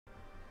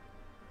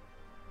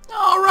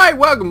Alright,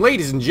 welcome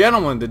ladies and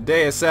gentlemen to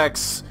Deus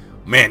Ex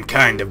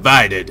Mankind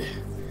Divided.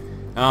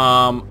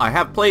 I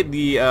have played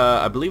the,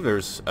 I believe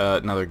there's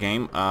another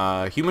game,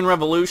 Human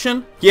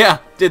Revolution? Yeah,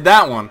 did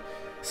that one.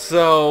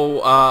 So,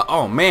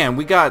 oh man,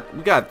 we got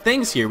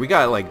things here. We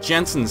got, like,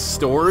 Jensen's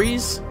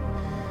stories.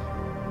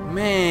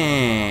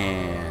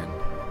 Man.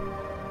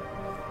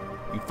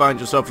 You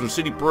find yourself in a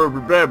city,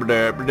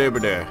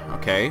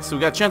 okay, so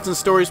we got Jensen's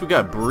stories, we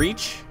got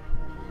Breach.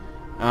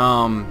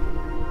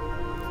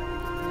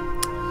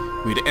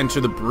 We had to enter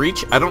the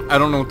breach. I don't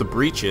know what the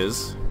breach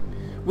is.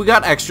 We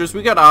got extras,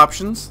 we got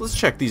options. Let's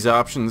check these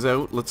options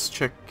out. Let's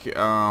check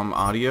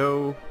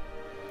audio.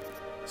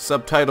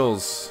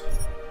 Subtitles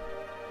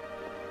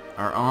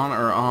are on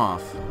or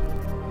off.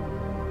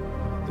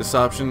 This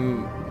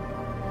option,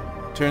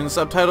 turn the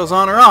subtitles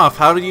on or off.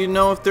 How do you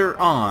know if they're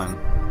on?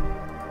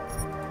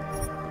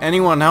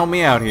 Anyone help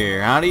me out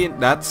here. How do you,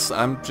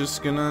 I'm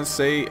just gonna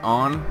say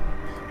on.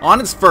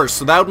 On is first,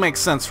 so that would make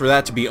sense for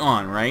that to be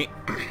on, right?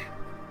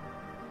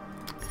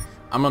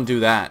 I'm gonna do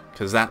that,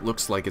 because that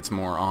looks like it's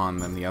more on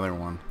than the other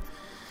one.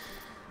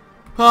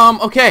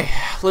 Okay,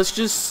 let's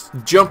just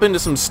jump into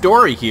some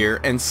story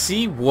here and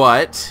see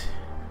what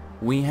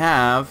we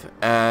have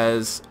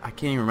as... I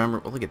can't even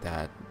remember. Oh, look at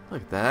that.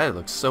 Look at that. It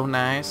looks so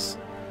nice.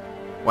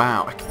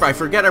 Wow. I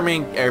forget our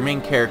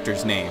main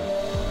character's name.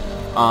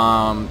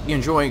 You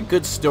enjoy a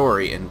good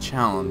story and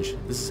challenge.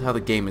 This is how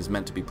the game is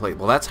meant to be played.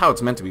 Well, that's how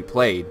it's meant to be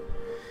played.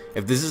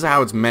 If this is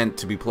how it's meant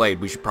to be played,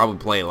 we should probably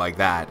play it like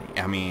that.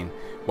 I mean...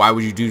 why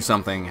would you do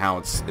something how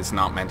it's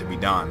not meant to be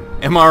done?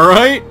 Am I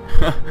right?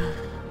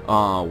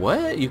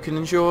 What? You can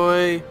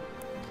enjoy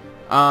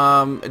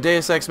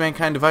Deus Ex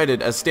Mankind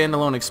Divided as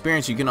standalone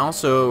experience. You can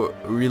also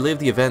relive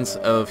the events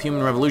of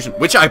Human Revolution,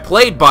 which I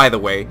played, by the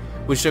way,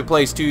 which took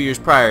place 2 years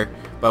prior,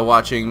 by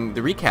watching the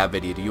recap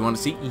video. Do you want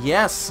to see?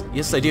 Yes.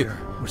 Yes, I do. Year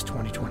was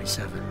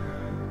 2027.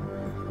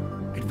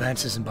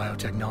 Advances in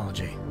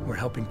biotechnology were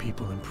helping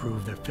people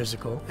improve their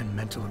physical and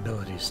mental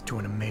abilities to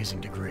an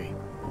amazing degree.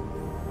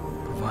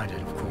 Provided,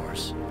 of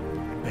course,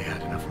 they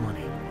had enough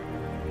money.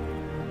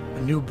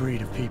 A new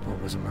breed of people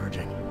was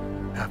emerging,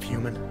 half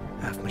human,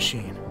 half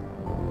machine.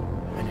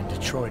 And in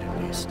Detroit,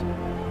 at least,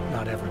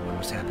 not everyone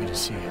was happy to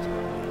see it.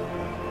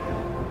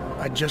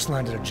 I'd just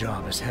landed a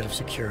job as head of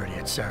security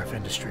at Sarif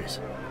Industries,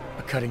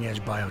 a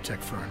cutting-edge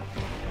biotech firm.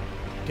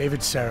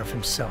 David Sarif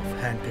himself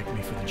handpicked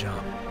me for the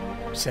job,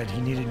 said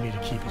he needed me to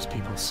keep his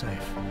people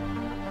safe.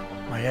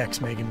 My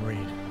ex, Megan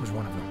Reed, was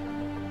one of them.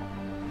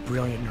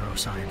 Brilliant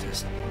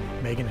neuroscientist,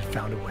 Megan had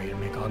found a way to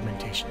make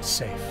augmentations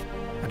safe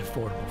and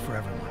affordable for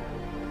everyone.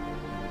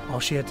 All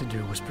she had to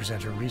do was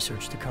present her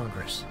research to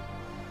Congress.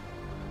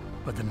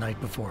 But the night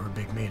before her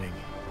big meeting,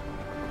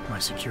 my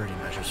security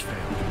measures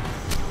failed.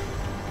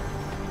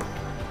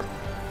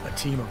 A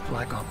team of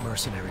Black Op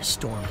mercenaries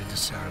stormed into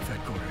Sarif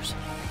headquarters,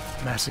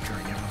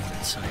 massacring everyone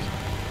in sight.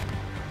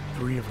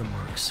 3 of the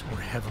mercs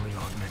were heavily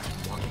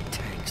augmented walking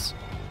tanks.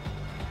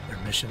 Their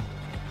mission?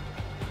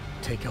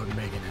 Take out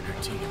Megan and her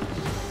team.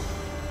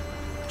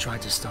 I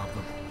tried to stop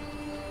them,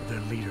 but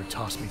their leader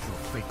tossed me through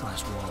a plate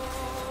glass wall.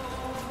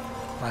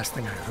 Last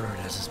thing I heard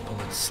as his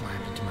bullets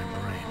slammed into my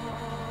brain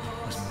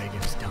was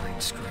Megan's dying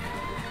scream.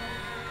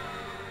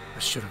 I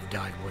should have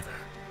died with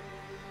her.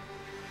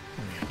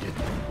 Only I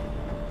didn't.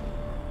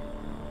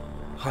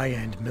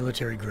 High-end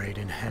military-grade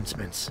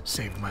enhancements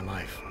saved my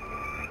life.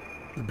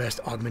 The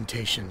best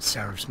augmentations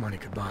Sarif's money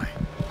could buy.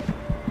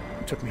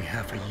 It took me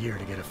half a year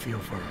to get a feel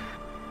for them.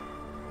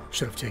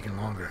 Should have taken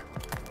longer,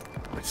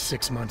 but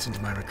 6 months into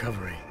my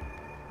recovery,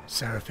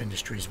 Sarif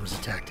Industries was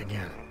attacked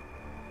again.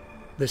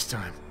 This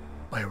time,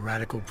 by a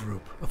radical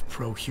group of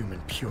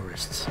pro-human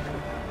purists.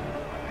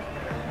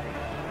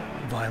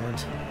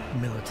 Violent,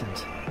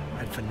 militant,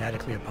 and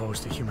fanatically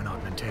opposed to human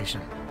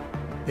augmentation.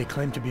 They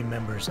claimed to be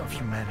members of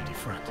Humanity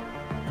Front,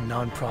 a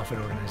non-profit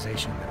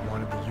organization that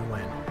wanted the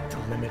UN to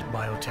limit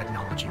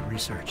biotechnology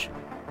research.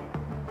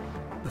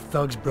 The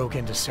thugs broke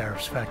into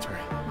Sarif's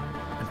factory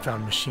and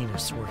found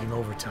machinists working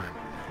overtime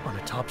on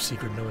a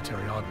top-secret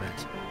military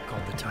augment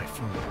called the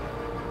Typhoon.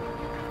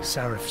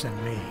 Sarif sent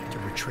me to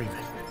retrieve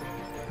it,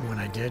 and when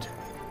I did,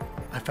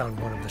 I found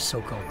one of the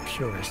so-called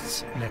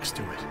purists next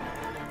to it,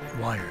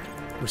 wired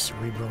with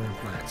cerebral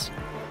implants,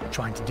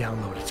 trying to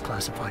download its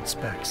classified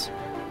specs.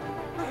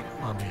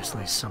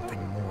 Obviously,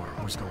 something more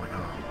was going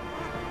on.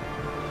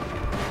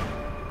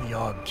 The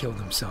Aug killed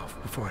himself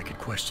before I could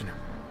question him.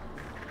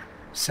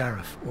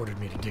 Sarif ordered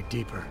me to dig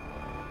deeper.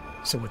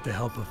 So with the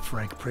help of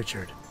Frank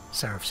Pritchard,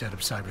 Sarif's head of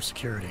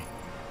cybersecurity,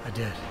 I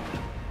did.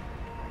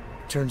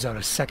 Turns out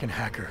a second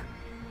hacker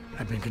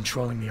had been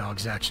controlling the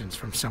Aug's actions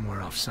from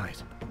somewhere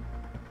off-site.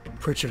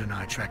 Pritchard and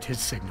I tracked his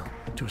signal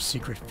to a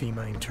secret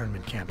FEMA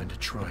internment camp in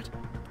Detroit.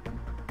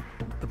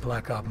 The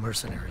Black Op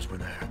mercenaries were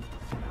there.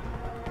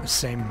 The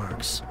same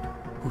mercs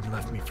who'd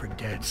left me for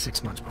dead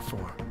 6 months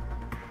before.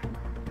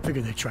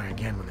 Figured they'd try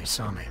again when they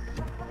saw me.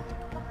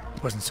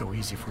 Wasn't so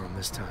easy for them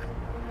this time.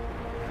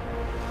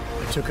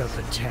 I took out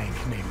the tank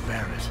named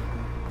Barrett,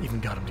 even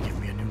got him to give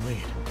me a new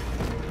lead.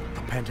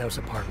 A penthouse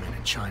apartment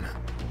in China.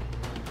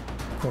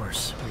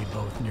 course, we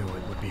both knew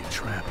it would be a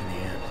trap in the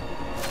end.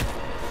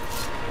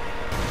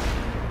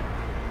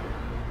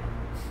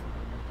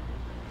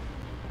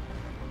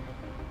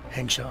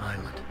 Hengsha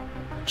Island,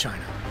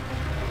 China.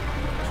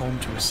 Home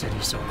to a city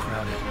so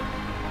crowded,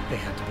 they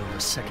had to build a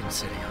second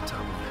city on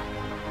top of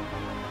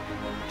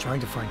it.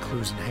 Trying to find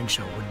clues in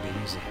Hengsha wouldn't be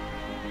easy.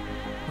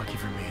 Lucky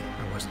for me,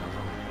 I wasn't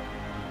alone.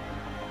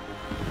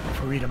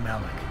 Farida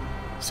Malik,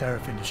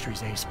 Sarif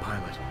Industries' ace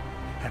pilot,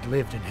 had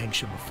lived in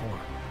Hengsha before.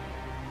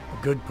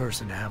 A good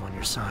person to have on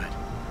your side.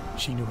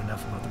 She knew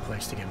enough about the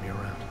place to get me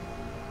around.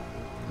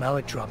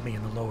 Malik dropped me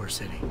in the lower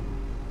city,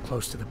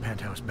 close to the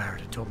penthouse Barrett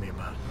had told me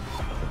about.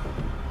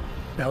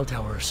 Bell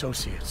Tower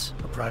Associates,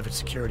 a private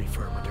security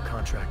firm under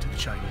contract to the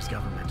Chinese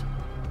government,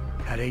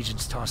 had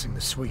agents tossing the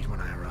suite when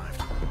I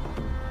arrived.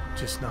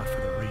 Just not for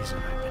the reason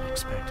I'd been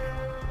expecting.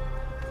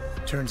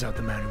 Turns out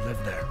the man who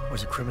lived there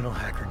was a criminal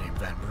hacker named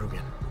Van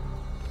Bruggen.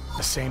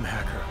 The same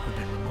hacker who'd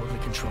been remotely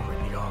controlling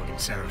the AUG in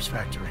Sarif's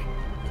factory.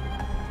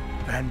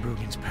 Van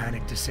Bruggen's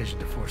panicked decision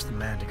to force the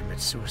man to commit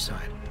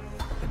suicide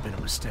had been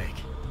a mistake.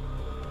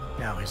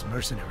 Now his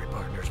mercenary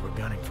partners were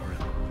gunning for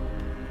him,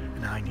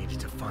 and I needed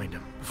to find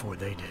him before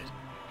they did.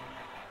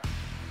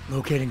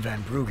 Locating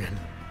Van Bruggen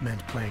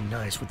meant playing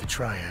nice with the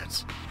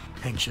Triads,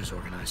 Hengsha's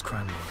organized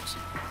crime lords.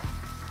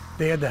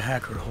 They had the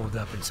hacker holed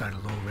up inside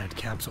a low-rent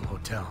capsule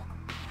hotel.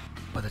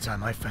 By the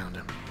time I found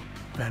him,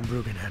 Van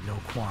Bruggen had no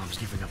qualms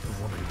giving up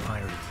the woman who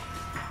hired him.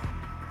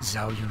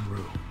 Zhao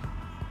Yunru,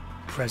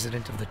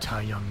 president of the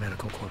Taiyang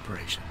Medical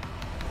Corporation.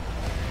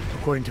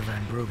 According to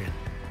Van Bruggen,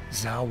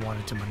 Zhao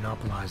wanted to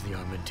monopolize the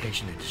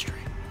augmentation industry,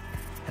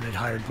 and had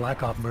hired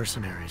Black Op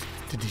mercenaries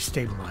to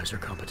destabilize her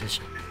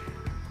competition.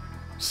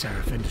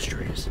 Sarif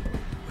Industries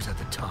was at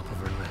the top of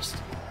her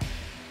list.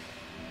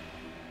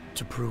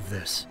 To prove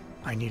this,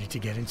 I needed to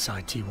get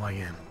inside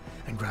TYM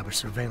and grab a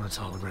surveillance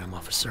hologram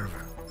off a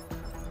server.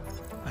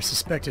 I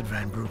suspected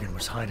Van Bruggen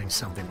was hiding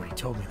something when he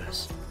told me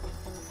this,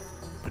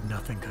 but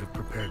nothing could have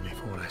prepared me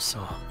for what I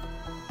saw.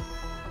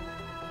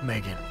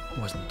 Megan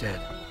wasn't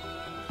dead.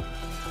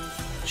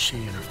 She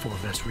and her 4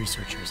 best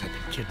researchers had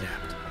been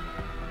kidnapped,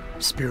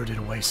 spirited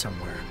away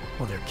somewhere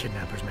while their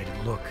kidnappers made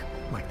it look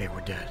like they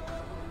were dead.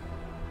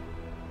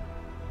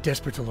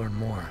 Desperate to learn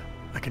more,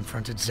 I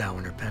confronted Zhao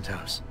in her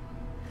penthouse.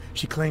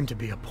 She claimed to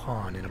be a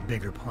pawn in a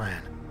bigger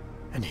plan,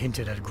 and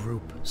hinted at a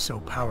group so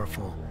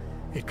powerful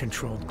it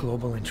controlled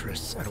global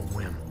interests at a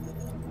whim.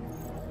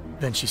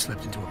 Then she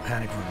slipped into a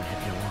panic room and hit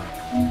the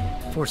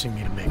alarm, forcing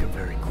me to make a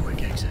very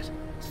quick exit.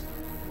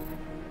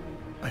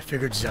 I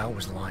figured Zhao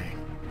was lying,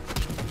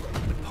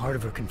 but part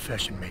of her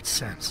confession made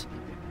sense.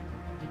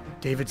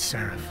 David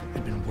Sarif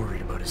had been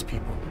worried about his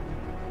people.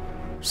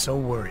 So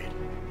worried,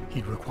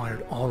 he'd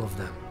required all of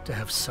them to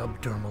have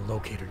subdermal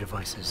locator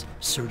devices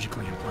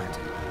surgically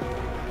implanted.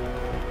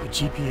 The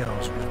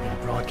GPOs would have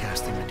been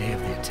broadcasting the day of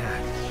the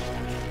attack.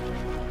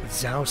 But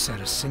Zhao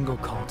said a single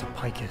call to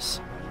Picus,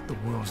 the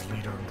world's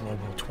leader in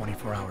global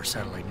 24-hour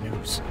satellite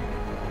news,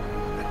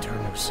 had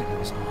turned those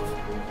signals off.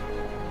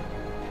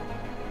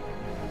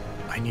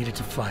 I needed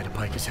to fly to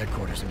Picus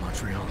headquarters in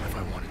Montreal if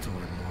I wanted to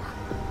learn more.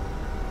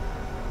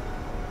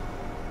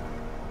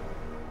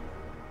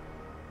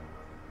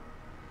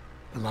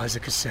 Eliza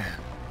Cassan,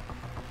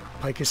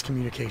 Picus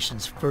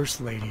Communications'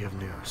 First Lady of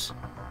News.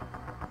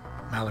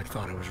 Malik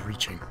thought I was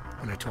reaching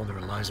when I told her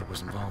Eliza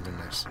was involved in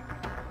this.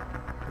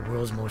 The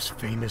world's most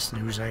famous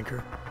news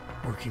anchor,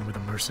 working with a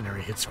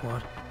mercenary hit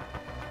squad.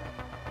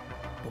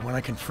 But when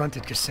I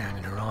confronted Cassan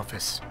in her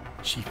office,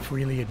 she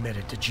freely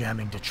admitted to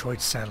jamming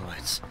Detroit's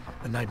satellites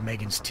the night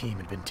Megan's team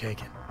had been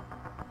taken.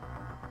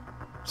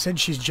 Said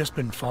she's just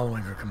been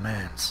following her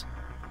commands.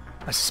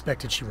 I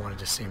suspected she wanted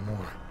to say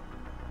more.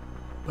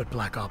 But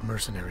Black Op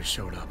mercenaries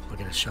showed up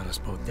looking to shut us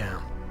both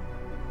down.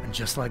 And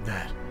just like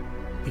that,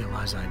 the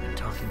Eliza I'd been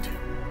talking to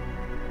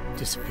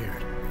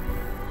disappeared.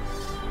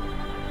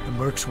 The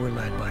mercs were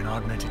led by an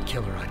augmented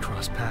killer I'd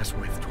crossed paths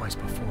with twice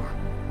before.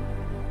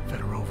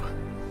 Fedorova,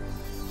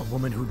 a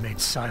woman who'd made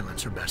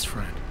silence her best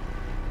friend.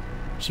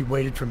 She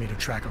waited for me to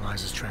track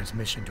Eliza's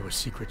transmission to a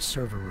secret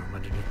server room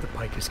underneath the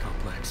Picus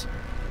complex,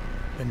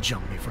 then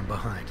jumped me from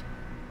behind.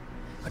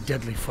 A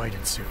deadly fight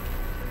ensued.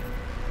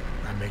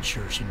 I made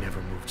sure she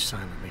never moved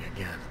silently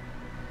again.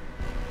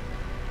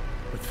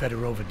 With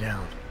Fedorova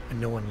down, and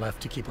no one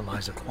left to keep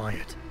Eliza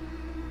quiet,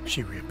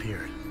 she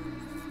reappeared.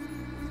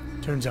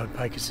 Turns out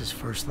Picus's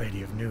First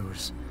Lady of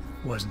News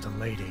wasn't a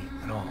lady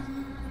at all.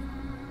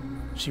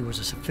 She was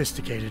a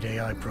sophisticated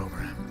AI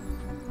program,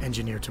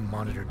 engineered to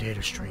monitor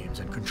data streams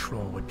and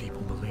control what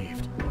people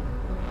believed.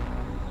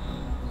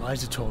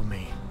 Eliza told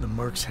me the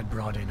mercs had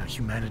brought in a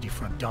Humanity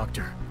Front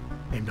doctor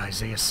named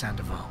Isaiah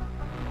Sandoval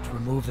to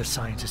remove the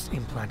scientist's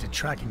implanted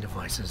tracking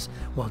devices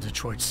while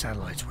Detroit's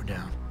satellites were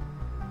down.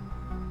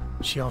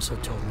 She also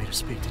told me to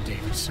speak to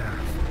David Sarif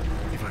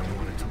if I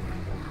wanted to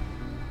learn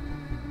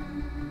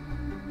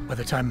more. By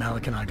the time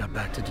Malik and I got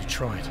back to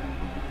Detroit,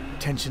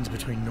 tensions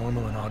between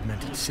normal and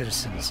augmented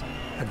citizens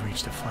had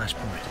reached a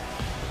flashpoint.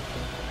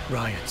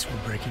 Riots were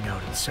breaking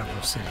out in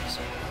several cities,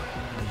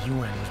 the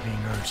UN was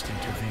being urged to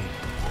intervene.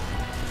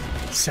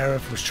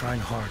 Seraph was trying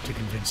hard to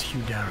convince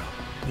Hugh Darrow,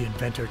 the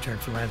inventor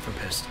turned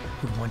philanthropist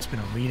who'd once been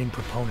a leading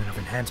proponent of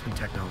enhancement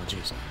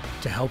technologies,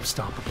 to help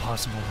stop a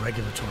possible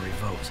regulatory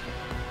vote.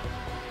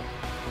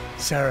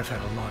 Seraph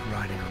had a lot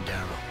riding on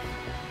Darrow.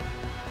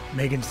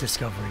 Megan's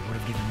discovery would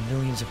have given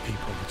millions of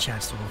people the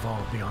chance to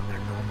evolve beyond their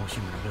normal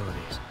human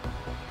abilities,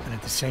 and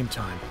at the same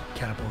time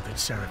catapulted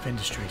Seraph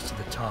Industries to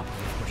the top of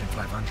the Fortune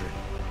 500.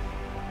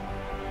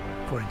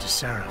 According to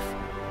Seraph,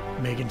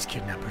 Megan's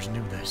kidnappers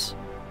knew this,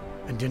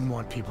 and didn't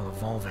want people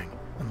evolving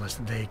unless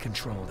they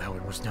controlled how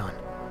it was done.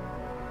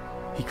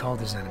 He called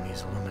his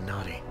enemies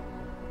Illuminati,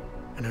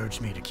 and urged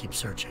me to keep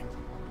searching.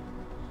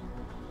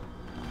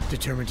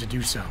 Determined to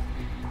do so,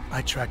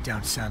 I tracked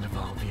down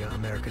Sandoval via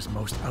America's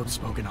most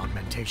outspoken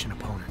augmentation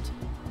opponent,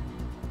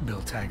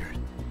 Bill Taggart,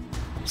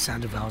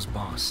 Sandoval's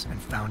boss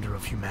and founder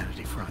of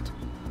Humanity Front.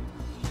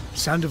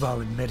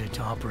 Sandoval admitted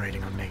to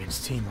operating on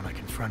Megan's team when I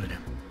confronted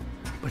him,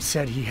 but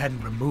said he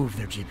hadn't removed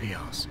their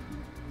GPLs.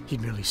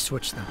 He'd merely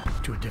switched them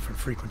to a different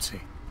frequency.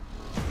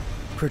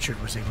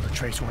 Pritchard was able to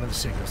trace one of the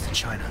signals to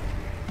China.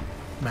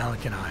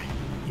 Malik and I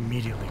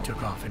immediately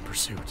took off in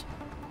pursuit.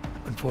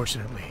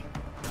 Unfortunately,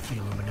 the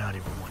Illuminati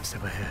were one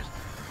step ahead.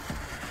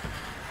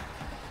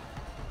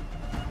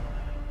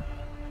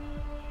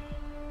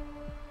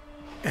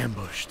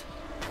 Ambushed.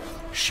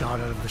 Shot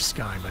out of the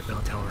sky by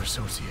Bell Tower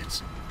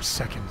Associates,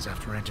 seconds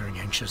after entering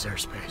Hengsha's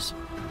airspace.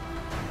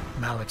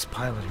 Malik's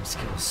piloting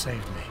skills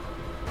saved me.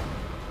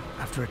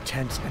 After a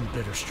tense and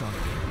bitter struggle,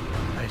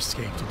 I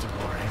escaped into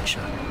Lower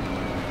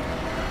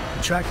Hengsha.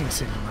 The tracking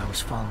signal I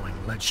was following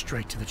led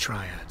straight to the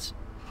Triads,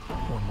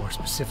 or more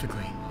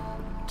specifically,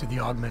 to the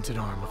augmented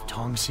arm of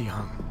Tong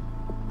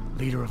Si-hung,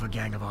 leader of a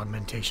gang of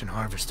augmentation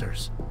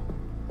harvesters.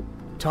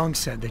 Tong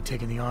said they'd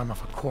taken the arm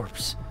off a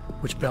corpse,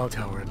 which Bell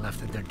Tower had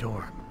left at their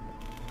door,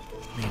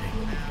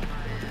 meaning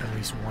at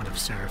least one of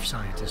Seraph's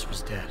scientists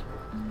was dead.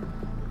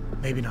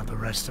 Maybe not the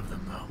rest of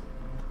them, though.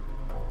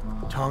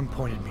 Tong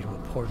pointed me to a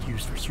port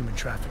used for human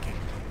trafficking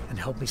and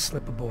helped me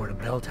slip aboard a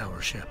Bell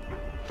Tower ship.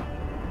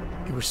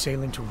 It was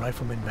sailing to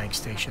Rifleman Bank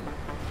Station,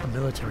 a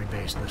military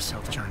base in the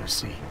South China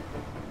Sea.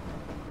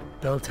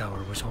 Bell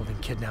Tower was holding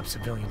kidnapped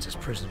civilians as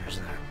prisoners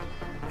there,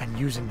 and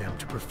using them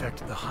to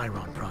perfect the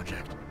Hyron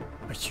Project,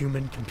 a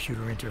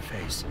human-computer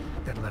interface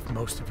that left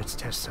most of its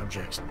test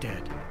subjects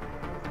dead.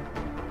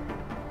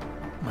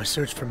 My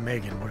search for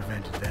Megan would have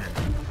ended then,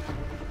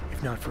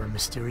 if not for a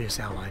mysterious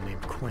ally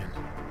named Quinn.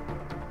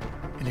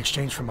 In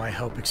exchange for my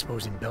help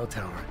exposing Bell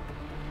Tower,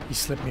 he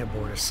slipped me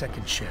aboard a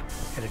second ship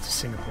headed to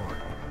Singapore,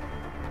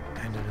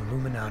 and an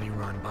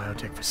Illuminati-run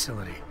biotech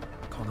facility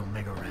called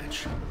Omega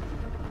Ranch.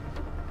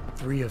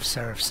 3 of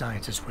Seraph's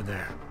scientists were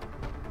there,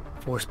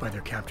 forced by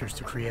their captors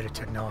to create a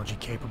technology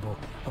capable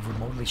of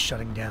remotely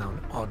shutting down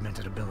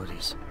augmented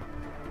abilities.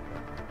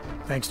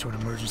 Thanks to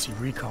an emergency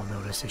recall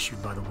notice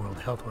issued by the World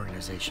Health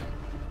Organization,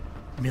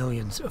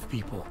 millions of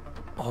people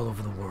all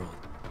over the world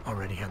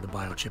already had the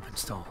biochip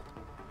installed.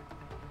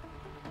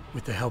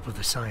 With the help of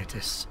the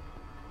scientists,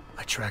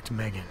 I tracked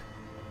Megan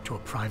to a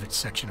private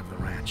section of the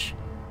ranch.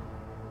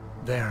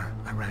 There,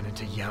 I ran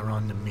into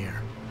Yaron Namir,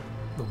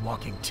 the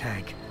walking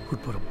tank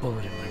who'd put a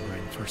bullet in my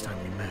brain the first time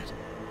we met.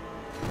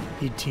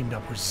 He'd teamed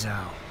up with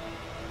Zhao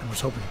and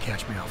was hoping to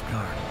catch me off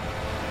guard.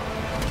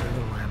 But their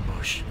little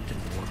ambush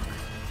didn't work.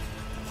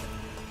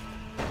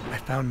 I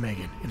found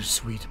Megan in a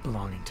suite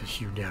belonging to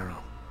Hugh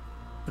Darrow,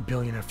 the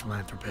billionaire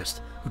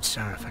philanthropist who'd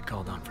Seraph had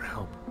called on for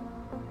help.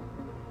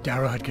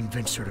 Darrow had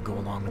convinced her to go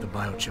along with the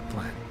biochip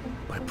plan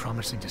by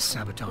promising to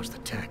sabotage the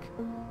tech.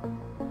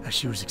 As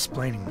she was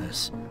explaining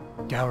this,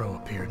 Darrow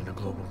appeared in a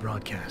global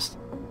broadcast,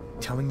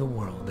 telling the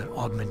world that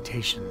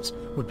augmentations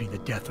would be the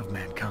death of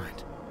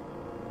mankind.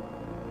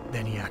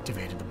 Then he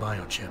activated the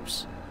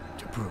biochips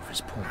to prove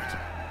his point.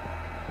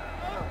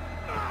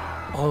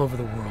 All over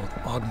the world,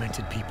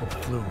 augmented people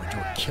flew into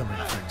a killing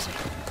frenzy.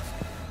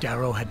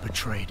 Darrow had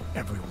betrayed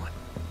everyone,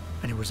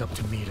 and it was up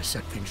to me to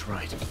set things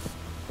right.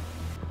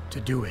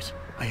 To do it,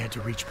 I had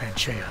to reach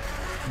Panchaea,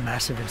 a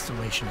massive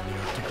installation in the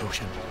Arctic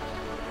Ocean.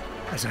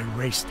 As I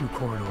raced through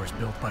corridors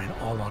built by an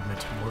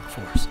all-augmented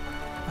workforce,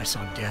 I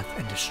saw death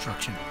and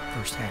destruction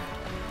firsthand.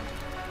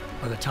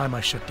 By the time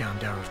I shut down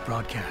Darrow's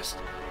broadcast,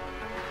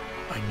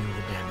 I knew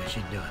the damage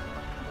he'd done.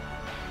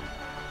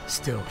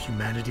 Still,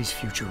 humanity's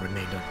future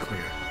remained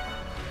unclear.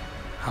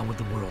 How would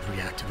the world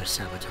react to this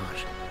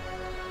sabotage?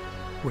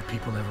 Would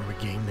people ever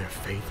regain their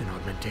faith in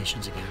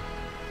augmentations again?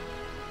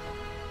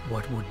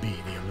 What would be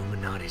the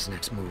Illuminati's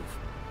next move?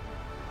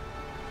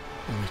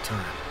 Only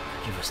time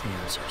could give us the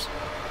answers.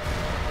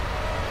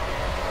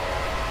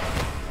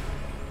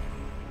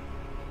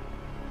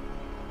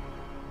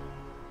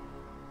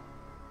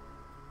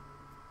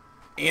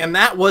 And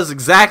that was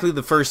exactly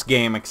the first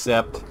game,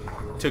 except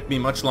it took me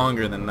much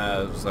longer than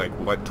that. It was like,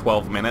 what,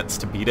 12 minutes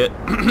to beat it?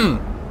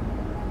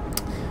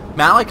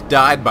 Malik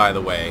died, by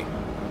the way.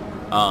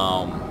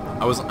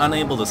 I was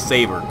unable to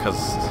save her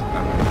because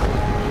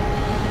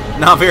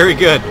not very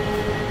good.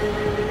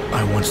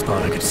 I once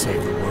thought I could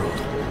save the world.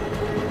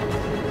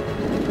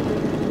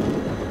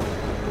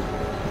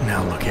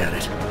 Now look look at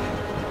it.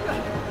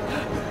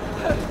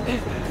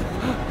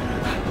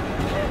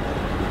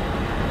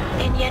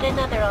 In yet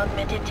another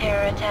augmented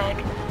terror attack,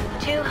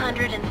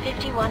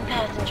 251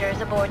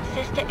 passengers aboard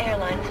Sister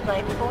Airlines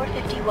Flight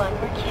 451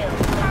 were killed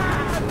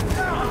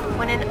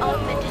when an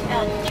augmented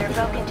passenger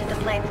broke into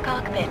the plane's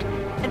cockpit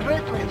and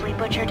ruthlessly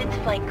butchered its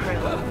flight crew.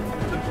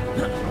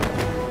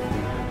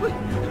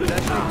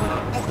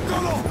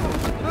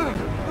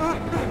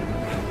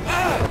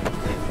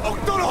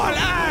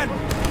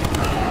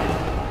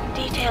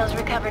 Details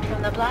recovered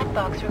from the black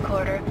box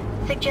recorder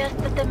suggest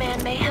that the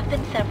man may have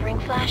been suffering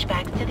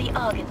flashbacks to the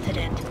AUG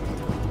incident.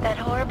 That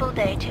horrible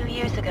day 2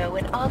 years ago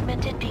when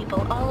augmented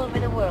people all over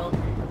the world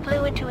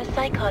flew into a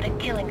psychotic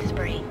killing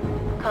spree,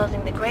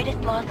 causing the greatest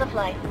loss of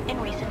life in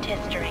recent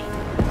history.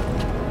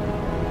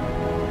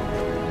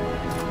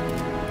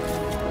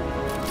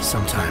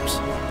 Sometimes,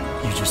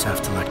 you just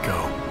have to let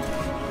go.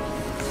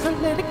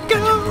 Let it go!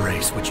 And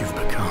embrace what you've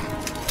become.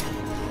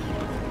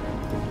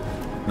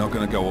 Not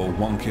gonna go all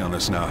wonky on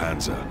us now,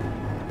 Hansa,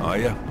 are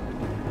ya?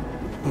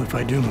 Well, if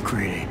I do,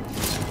 McCready,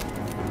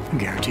 I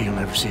guarantee you'll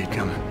never see it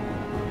coming.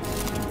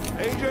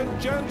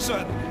 Agent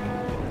Jensen!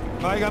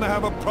 Am I gonna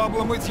have a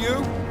problem with you?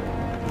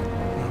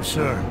 No,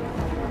 sir.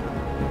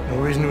 No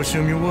reason to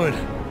assume you would.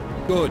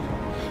 Good.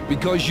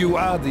 Because you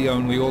are the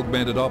only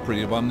augmented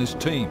operative on this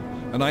team,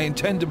 and I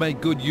intend to make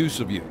good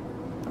use of you.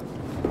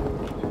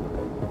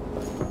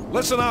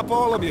 Listen up,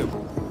 all of you.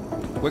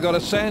 We got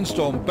a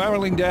sandstorm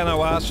barreling down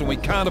our arse and we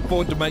can't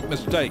afford to make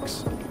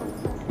mistakes.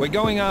 We're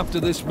going after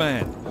this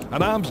man,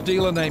 an arms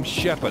dealer named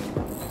Shepard.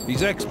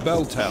 He's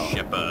ex-Bell Tower,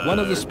 one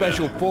of the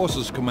Special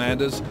Forces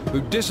commanders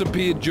who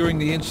disappeared during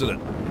the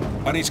incident.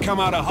 And he's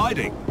come out of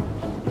hiding.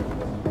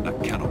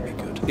 That cannot be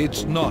good.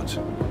 It's not.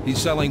 He's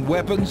selling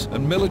weapons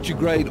and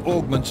military-grade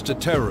augments to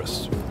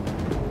terrorists.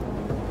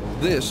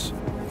 This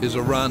is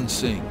Iran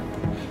Singh,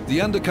 the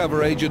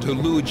undercover agent who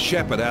lured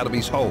Shepard out of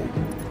his hole.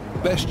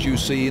 Best you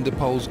see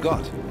Interpol's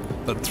got.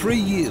 For 3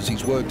 years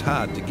he's worked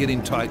hard to get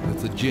in tight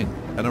with the Jinn,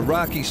 an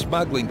Iraqi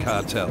smuggling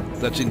cartel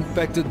that's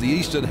infected the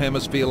Eastern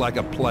Hemisphere like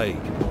a plague.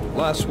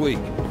 Last week,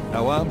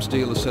 our arms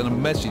dealer sent a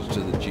message to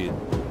the Jinn,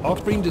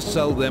 offering to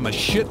sell them a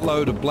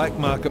shitload of black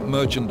market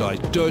merchandise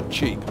dirt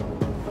cheap.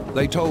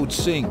 They told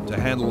Singh to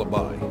handle the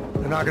buy.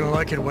 They're not gonna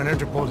like it when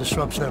Interpol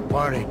disrupts that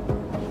party.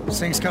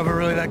 Singh's cover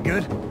really that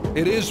good?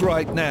 It is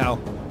right now.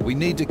 We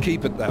need to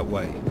keep it that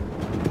way.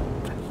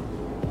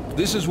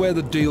 This is where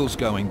the deal's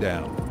going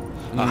down.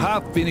 A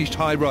half-finished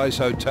high-rise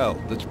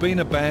hotel that's been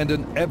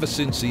abandoned ever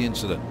since the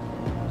incident.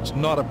 It's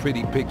not a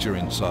pretty picture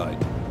inside.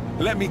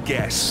 Let me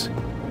guess.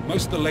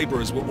 Most of the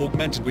laborers were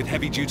augmented with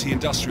heavy-duty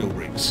industrial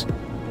rigs.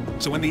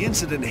 So when the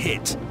incident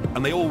hit,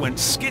 and they all went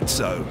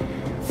schizo,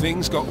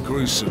 things got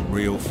gruesome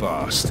real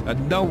fast.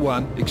 And no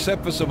one,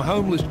 except for some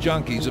homeless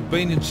junkies, have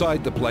been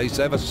inside the place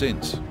ever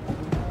since.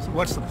 So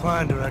what's the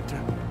plan,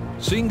 Director?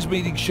 Singh's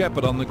meeting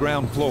Shepard on the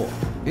ground floor,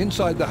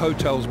 inside the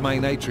hotel's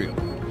main atrium.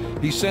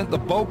 He sent the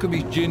bulk of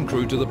his Jinn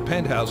crew to the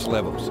penthouse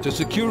levels to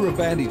secure a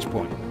vantage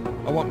point.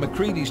 I want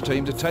McCready's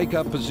team to take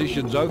up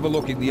positions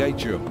overlooking the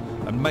atrium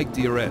and make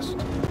the arrest.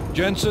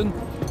 Jensen,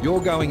 you're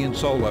going in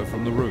solo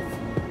from the roof.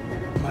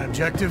 My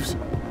objectives?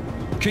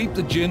 Keep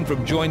the Jinn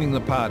from joining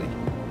the party.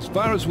 As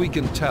far as we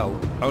can tell,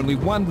 only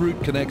one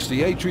route connects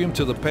the atrium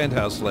to the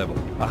penthouse level,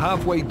 a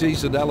halfway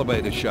decent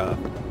elevator shaft.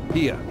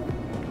 Here.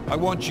 I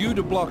want you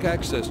to block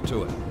access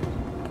to it.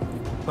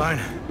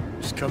 Fine.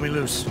 Just cut me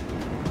loose.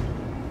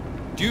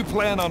 Do you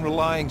plan on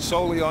relying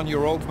solely on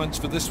your augments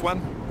for this one?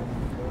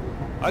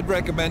 I'd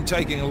recommend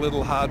taking a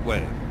little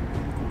hardware,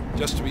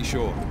 just to be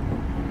sure.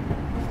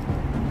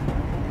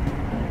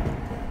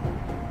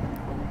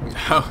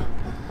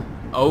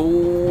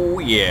 Oh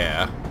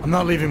yeah. I'm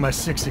not leaving my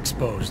 6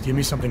 exposed. Give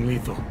me something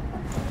lethal.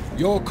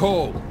 Your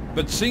call,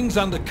 but Singh's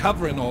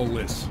undercover in all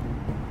this.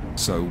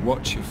 So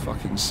watch your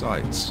fucking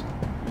sights.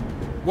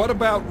 What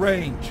about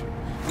range?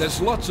 There's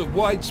lots of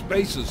wide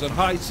spaces and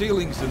high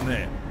ceilings in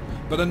there,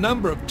 but a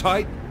number of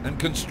tight and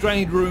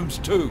constrained rooms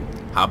too.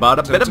 How about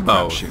a bit of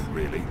both? Shit,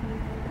 really.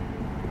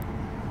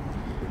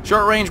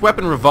 Short-range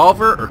weapon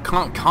revolver or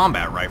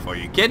combat rifle? Are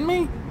you kidding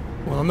me?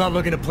 Well, I'm not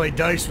looking to play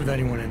dice with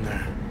anyone in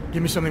there.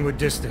 Give me something with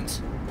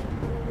distance.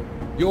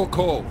 Your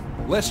call.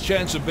 Less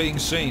chance of being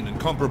seen and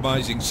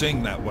compromising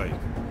Singh that way.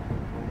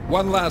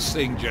 One last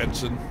thing,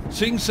 Jensen.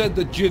 Singh said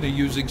the Jinn are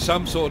using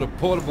some sort of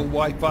portable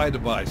Wi-Fi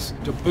device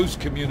to boost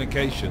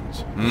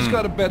communications. He's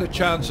got a better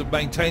chance of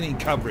maintaining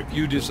cover if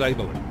you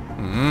disable it.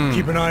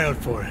 Keep an eye out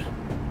for it.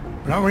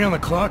 But aren't we on the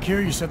clock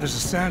here? You said there's a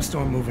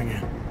sandstorm moving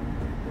in.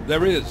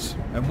 There is,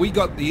 and we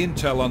got the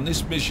intel on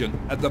this mission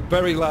at the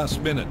very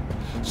last minute.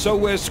 So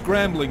we're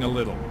scrambling a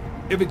little.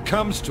 If it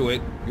comes to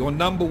it, your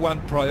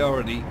 #1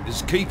 priority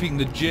is keeping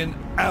the Jinn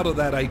out of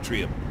that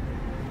atrium.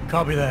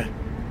 Copy that.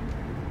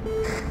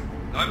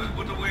 Time to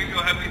put away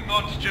your heavy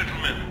thoughts,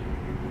 gentlemen.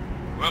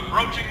 We're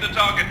approaching the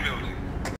target building.